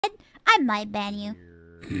I might ban you.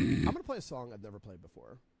 I'm going to play a song I've never played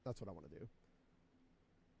before. That's what I want to do.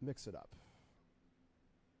 Mix it up.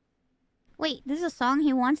 Wait, this is a song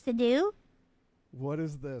he wants to do? What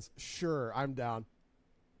is this? Sure, I'm down.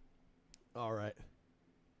 All right.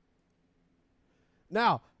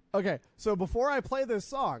 Now, okay, so before I play this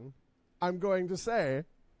song, I'm going to say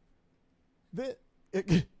that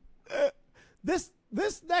this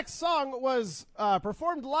next song was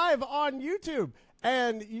performed live on YouTube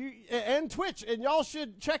and Twitch, and y'all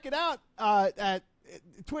should check it out at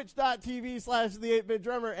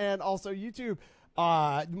twitch.tv/the8BitDrummer and also YouTube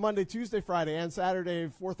Monday, Tuesday, Friday, and Saturday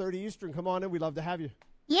 4:30 Eastern. Come on in, we'd love to have you.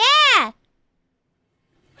 Yeah.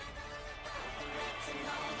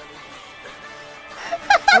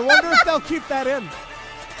 I wonder if they'll keep that in.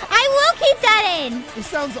 I will keep that in. It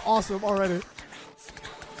sounds awesome already.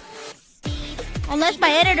 Unless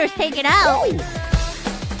my editors take it out. Woo!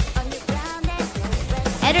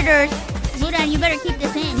 Editors, Ludan, you better keep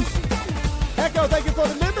this in. Echo, thank you for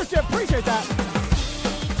the membership. Appreciate that.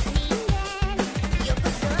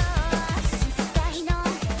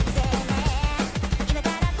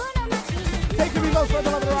 Take the Vivos for the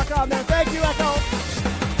love of the rock on, man. Thank you, Echo.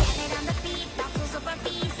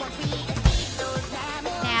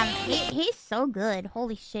 Damn, he's so good.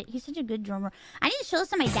 Holy shit, he's such a good drummer. I need to show this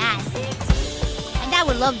to my dad. My dad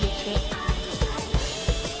would love this shit.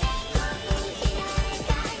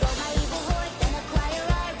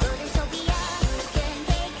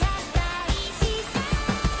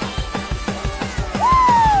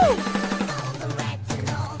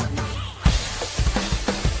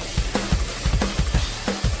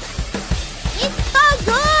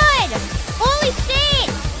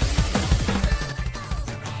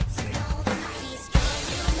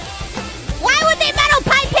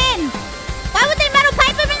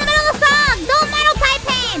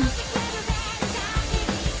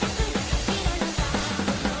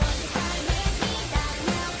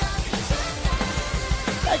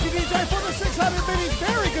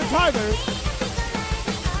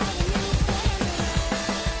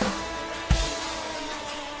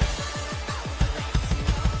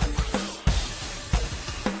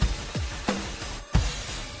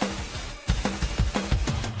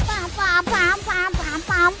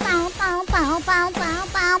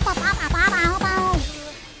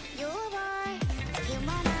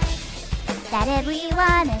 That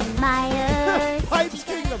everyone admires. Rodents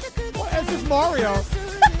Kingdom. What is this, Mario?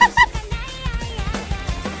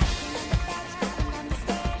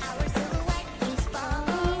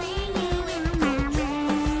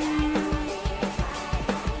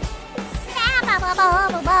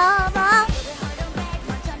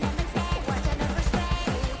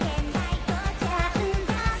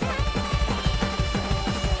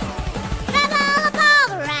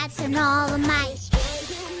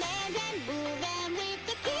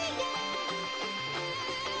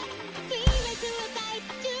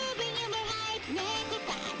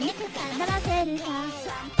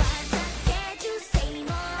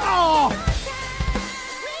 Oh!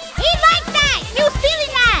 He liked that! He was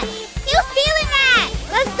feeling that! He was feeling that!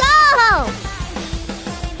 Let's go!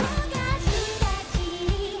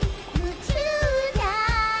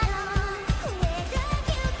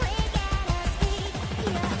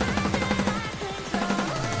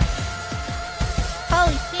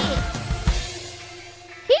 Holy shit!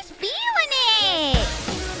 He's feeling it!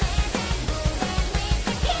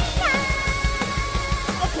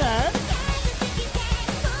 Okay.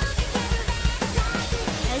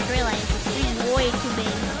 I just realized the screen is way too big.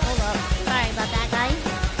 Hold up. Sorry about that, guys.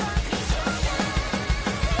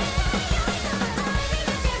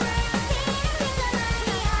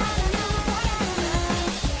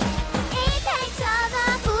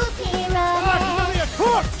 Camellia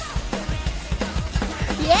cooked!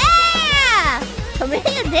 Yeah!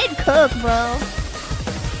 Camellia did cook, bro.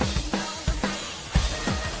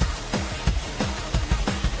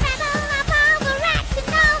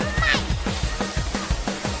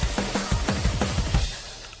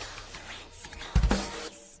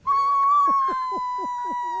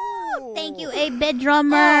 Thank you,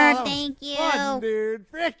 8BitDrummer. Oh, Thank you. Fun, dude.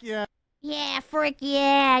 Frick yeah. Yeah, frick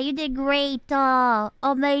yeah. You did great.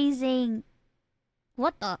 Amazing.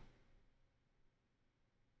 What the?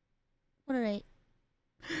 What did I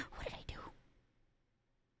do?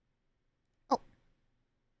 Oh.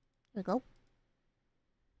 There we go.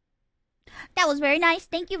 That was very nice.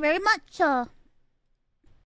 Thank you very much.